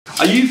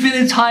Are you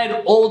feeling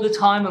tired all the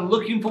time and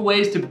looking for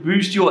ways to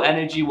boost your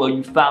energy? Well,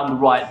 you found the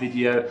right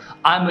video.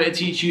 I'm going to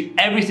teach you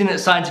everything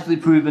that's scientifically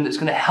proven that's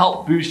going to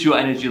help boost your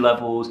energy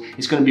levels.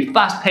 It's going to be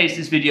fast-paced,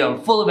 this video,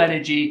 and full of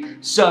energy.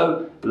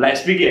 So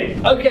let's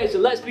begin. Okay, so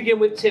let's begin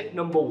with tip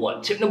number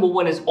one. Tip number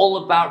one is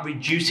all about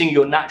reducing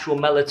your natural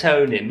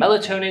melatonin.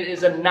 Melatonin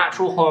is a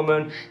natural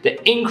hormone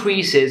that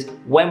increases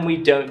when we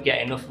don't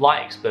get enough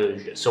light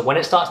exposure. So when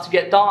it starts to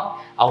get dark,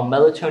 our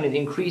melatonin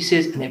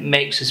increases and it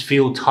makes us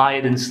feel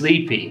tired and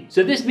sleepy.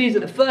 So this means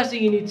that the first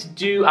thing you need to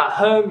do at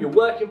home, your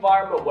work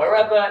environment,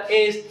 wherever,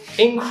 is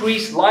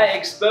increase light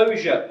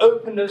exposure.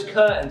 Open those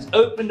curtains,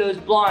 open those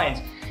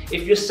blinds.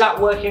 If you're sat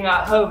working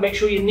at home, make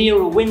sure you're near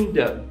a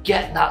window.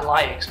 Get that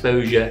light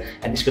exposure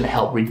and it's going to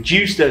help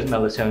reduce those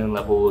melatonin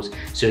levels.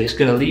 So it's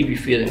going to leave you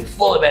feeling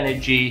full of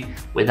energy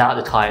without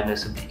the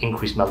tiredness of the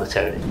increased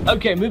melatonin.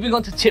 Okay, moving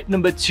on to tip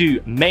number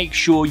two. Make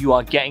sure you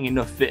are getting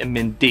enough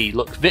vitamin D.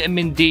 Look,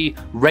 vitamin D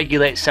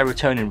regulates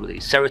serotonin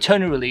release.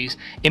 Serotonin release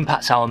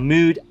impacts our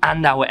mood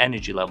and our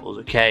energy levels,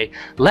 okay?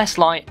 Less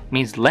light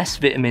means less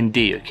vitamin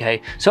D,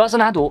 okay? So as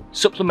an adult,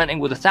 supplementing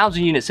with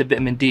 1,000 units of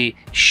vitamin D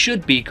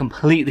should be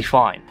completely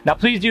fine. Now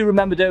please do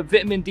remember though,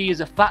 vitamin D is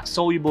a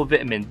fat-soluble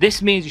vitamin.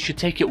 This means you should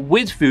take it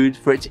with food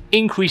for it to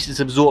increase its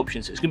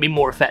absorption, so it's going to be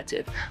more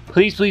effective.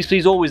 Please, please,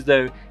 please always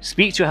though,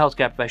 speak to a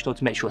healthcare professional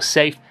to make sure it's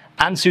safe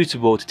and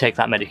suitable to take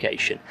that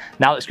medication.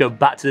 Now let's go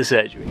back to the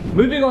surgery.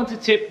 Moving on to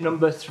tip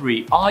number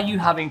three. Are you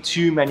having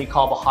too many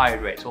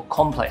carbohydrates or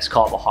complex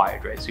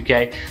carbohydrates,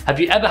 okay? Have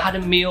you ever had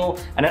a meal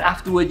and then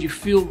afterwards you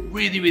feel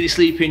really, really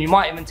sleepy and you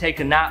might even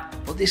take a nap?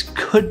 Well, this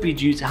could be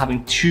due to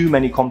having too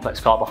many complex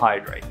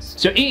carbohydrates.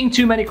 So eating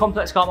too many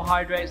complex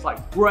carbohydrates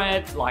like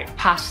bread, like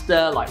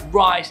pasta, like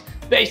rice,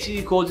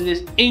 basically causes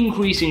this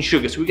increase in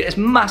sugar. So we get this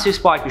massive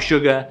spike of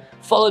sugar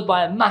followed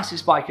by a massive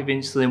spike of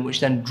insulin, which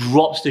then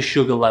drops the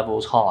sugar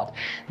levels hard.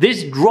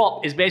 This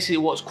drop is basically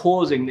what's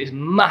causing this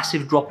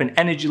massive drop in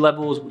energy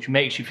levels, which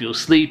makes you feel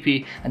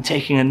sleepy and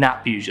taking a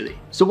nap usually.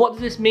 So what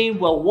does this mean?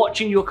 Well,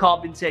 watching your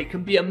carb intake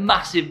can be a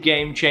massive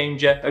game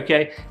changer,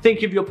 okay?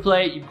 Think of your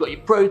plate, you've got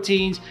your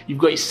proteins, you've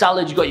got your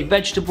salad, you've got your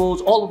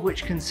vegetables, all of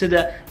which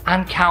consider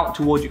and count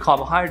towards your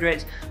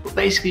carbohydrates, but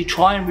basically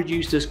try and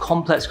reduce those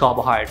complex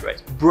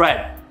carbohydrates.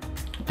 Bread,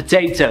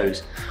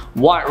 potatoes,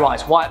 white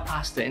rice, white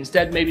pasta,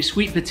 instead maybe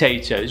sweet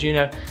potatoes, you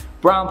know,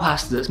 brown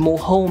pasta that's more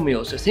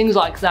wholemeal, so things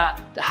like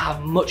that that have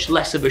much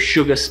less of a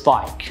sugar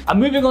spike. And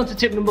moving on to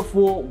tip number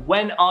four,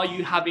 when are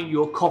you having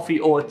your coffee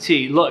or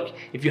tea? Look,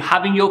 if you're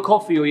having your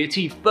coffee or your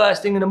tea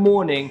first thing in the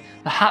morning,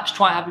 perhaps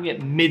try having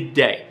it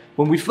midday.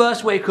 When we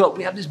first wake up,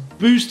 we have this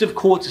boost of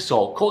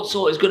cortisol.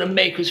 Cortisol is going to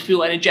make us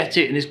feel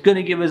energetic and it's going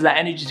to give us that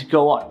energy to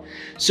go on.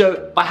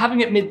 So by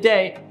having it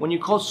midday, when your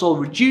cortisol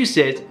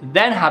reduces,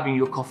 then having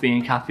your coffee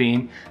and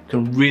caffeine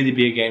can really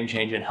be a game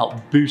changer and help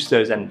boost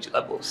those energy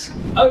levels.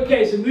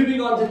 Okay, so moving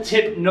on to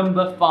tip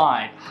number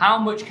five. How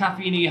much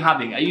caffeine are you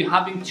having? Are you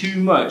having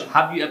too much?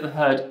 Have you ever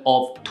heard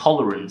of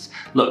tolerance?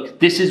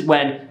 Look, this is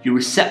when your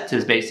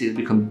receptors basically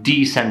become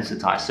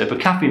desensitized. So for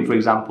caffeine, for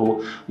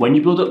example, when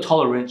you build up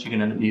tolerance, you're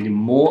going to end up needing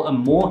more and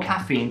more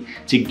caffeine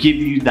to give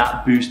you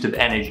that boost of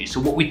energy.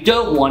 So what we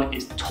don't want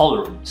is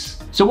tolerance.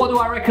 So what do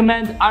I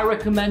recommend? I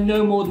recommend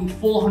no more than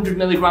 400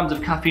 milligrams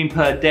of caffeine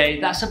per day.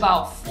 That's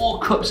about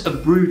 4 cups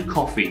of brewed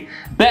coffee.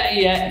 Better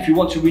yet, if you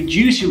want to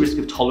reduce your risk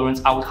of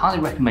tolerance, I would highly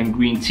recommend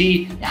green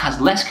tea. It has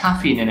less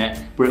caffeine in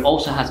it, but it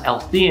also has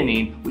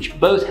L-theanine, which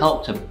both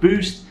help to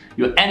boost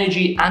your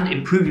energy and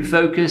improve your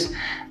focus,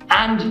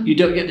 and you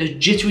don't get those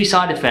jittery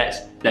side effects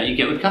that you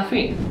get with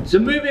caffeine. So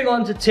moving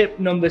on to tip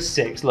number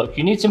six. Look,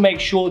 you need to make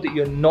sure that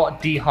you're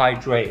not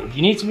dehydrated.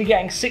 You need to be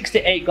getting 6 to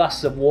 8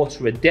 glasses of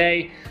water a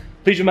day.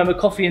 Please remember,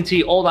 coffee and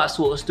tea, all that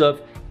sort of stuff,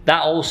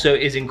 that also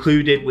is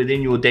included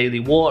within your daily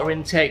water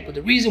intake. But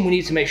the reason we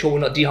need to make sure we're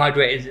not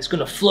dehydrated is it's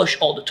going to flush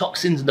all the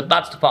toxins and the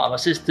bad stuff out of our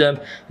system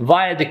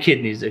via the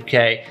kidneys,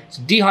 okay?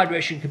 So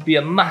dehydration could be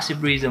a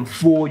massive reason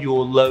for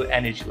your low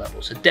energy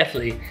level. So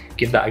definitely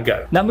give that a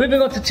go. Now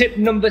moving on to tip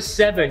number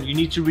 7, you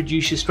need to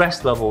reduce your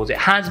stress levels. It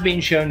has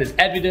been shown as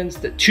evidence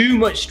that too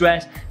much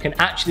stress can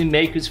actually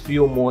make us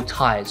feel more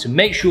tired. So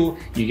make sure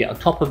you get on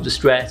top of the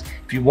stress.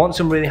 If you want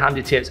some really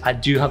handy tips, I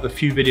do have a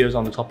few videos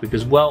on the topic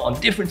as well on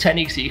different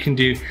techniques that you can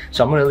do.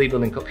 So I'm going to leave a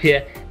link up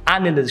here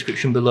and in the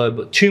description below,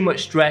 but too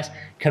much stress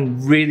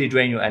can really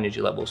drain your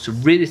energy levels. So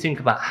really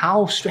think about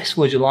how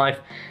stressful is your life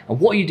and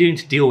what are you doing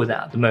to deal with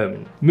that at the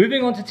moment.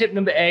 Moving on to tip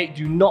number 8,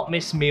 do not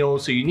miss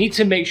meals. So you need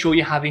to make sure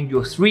you're having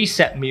your 3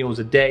 set meals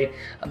a day,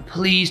 and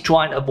please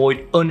try and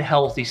avoid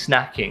unhealthy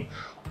snacking.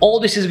 All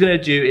this is going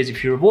to do is,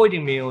 if you're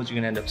avoiding meals, you're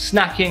going to end up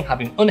snacking,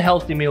 having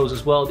unhealthy meals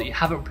as well that you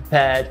haven't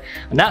prepared,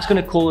 and that's going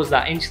to cause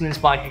that insulin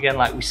spike again,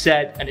 like we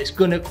said, and it's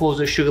going to cause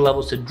those sugar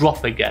levels to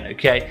drop again,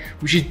 okay,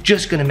 which is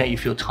just going to make you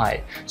feel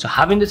tired. So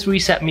having the 3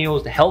 set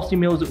meals, the healthy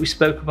meals that we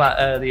spoke about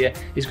earlier,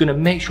 is going to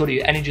make sure that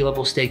your energy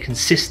levels stay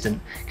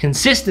consistent.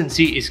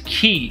 Consistency is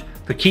key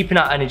for keeping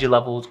our energy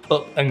levels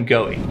up and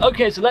going.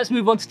 Okay, so let's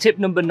move on to tip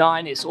number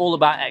 9. It's all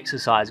about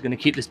exercise. I'm gonna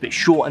keep this bit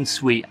short and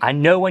sweet. I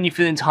know when you're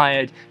feeling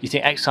tired, you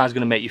think exercise is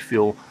gonna make you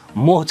feel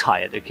more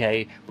tired,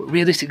 okay? But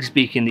realistically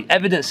speaking, the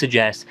evidence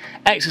suggests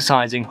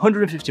exercising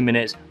 150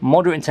 minutes,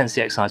 moderate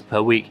intensity exercise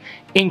per week,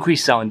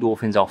 increase our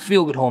endorphins, our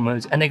feel-good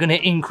hormones, and they're gonna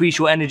increase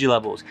your energy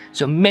levels.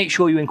 So make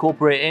sure you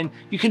incorporate it in.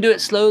 You can do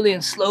it slowly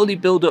and slowly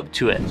build up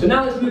to it. So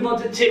now let's move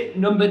on to tip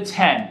number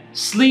 10,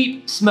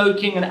 sleep,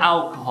 smoking, and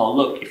alcohol.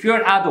 Look, if you're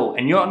an adult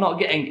and you're not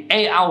getting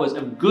 8 hours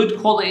of good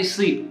quality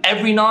sleep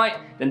every night,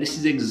 then this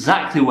is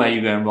exactly where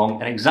you're going wrong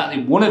and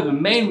exactly one of the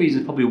main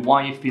reasons probably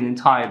why you're feeling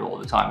tired all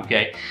the time,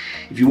 okay?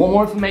 If you want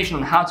more information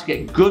on how to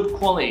get good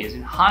quality, as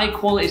in high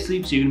quality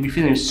sleep, so you're gonna be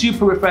feeling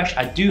super refreshed,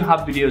 I do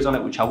have videos on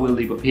it which I will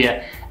leave up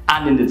here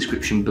and in the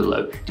description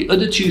below. The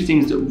other two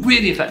things that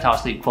really affect our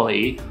sleep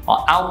quality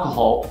are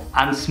alcohol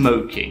and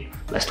smoking.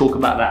 Let's talk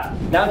about that.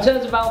 Now in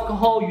terms of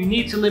alcohol, you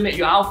need to limit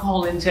your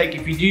alcohol intake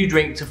if you do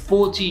drink to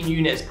 14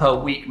 units per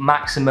week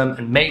maximum,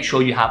 and make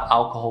sure you have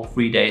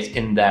alcohol-free days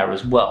in there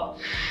as well.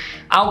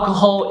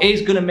 Alcohol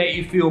is gonna make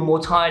you feel more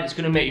tired, it's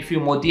gonna make you feel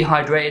more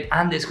dehydrated,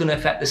 and it's gonna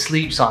affect the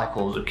sleep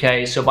cycles,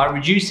 okay? So by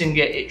reducing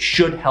it, it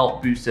should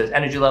help boost those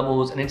energy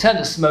levels. And in terms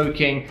of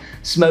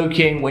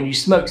smoking, when you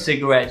smoke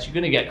cigarettes, you're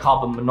gonna get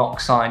carbon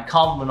monoxide.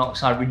 Carbon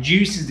monoxide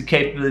reduces the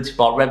capability of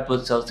our red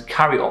blood cells to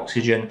carry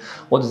oxygen.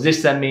 What does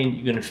this then mean?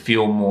 You're gonna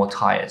feel more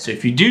tired. So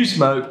if you do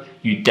smoke,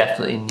 you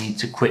definitely need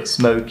to quit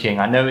smoking.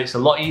 I know it's a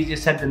lot easier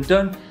said than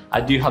done. I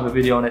do have a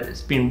video on it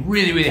that's been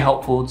really, really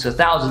helpful to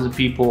thousands of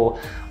people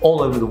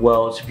all over the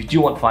world. So if you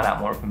do want to find out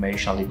more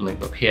information, I'll leave a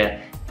link up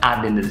here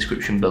and in the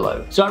description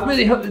below. So I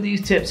really hope that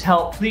these tips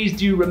help. Please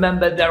do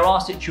remember there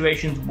are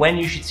situations when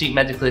you should seek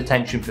medical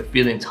attention for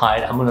feeling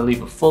tired. I'm gonna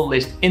leave a full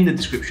list in the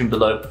description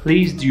below.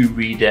 Please do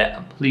read it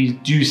and please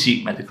do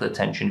seek medical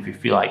attention if you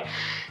feel like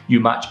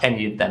you match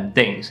any of them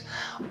things.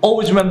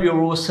 Always remember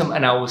you're awesome,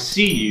 and I will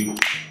see you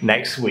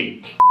next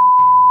week.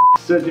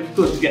 So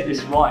difficult to get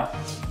this right.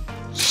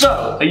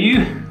 So, are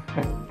you?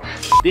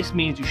 This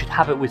means you should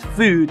have it with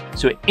food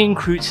so it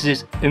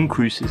increases,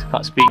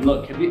 can't speak.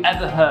 Look, have you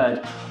ever heard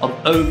of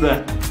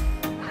I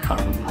can't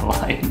remember my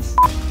lines.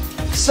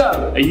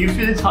 So, are you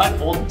feeling tired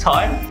all the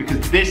time?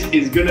 Because this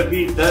is gonna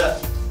be the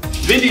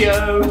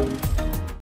video.